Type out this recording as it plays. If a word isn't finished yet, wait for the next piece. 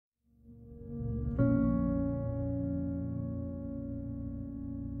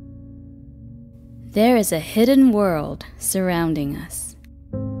There is a hidden world surrounding us.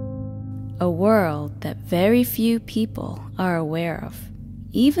 A world that very few people are aware of,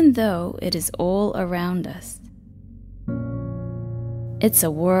 even though it is all around us. It's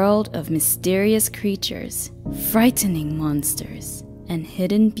a world of mysterious creatures, frightening monsters, and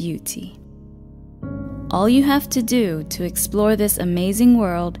hidden beauty. All you have to do to explore this amazing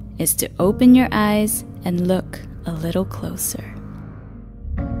world is to open your eyes and look a little closer.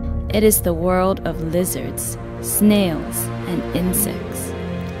 It is the world of lizards, snails, and insects.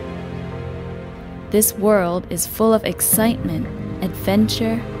 This world is full of excitement,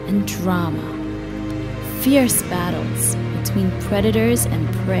 adventure, and drama. Fierce battles between predators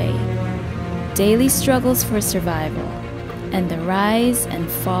and prey, daily struggles for survival, and the rise and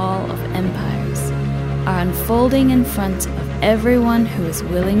fall of empires are unfolding in front of everyone who is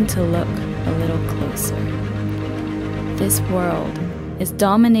willing to look a little closer. This world is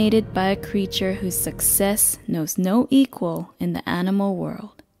dominated by a creature whose success knows no equal in the animal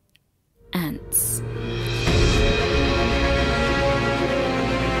world: ants.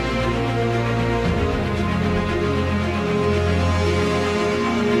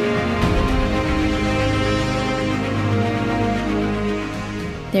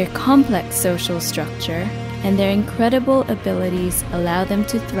 Their complex social structure and their incredible abilities allow them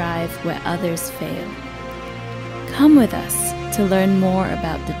to thrive where others fail. Come with us to learn more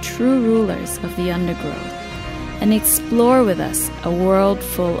about the true rulers of the Undergrowth and explore with us a world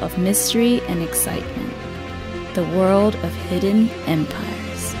full of mystery and excitement, the world of hidden empires.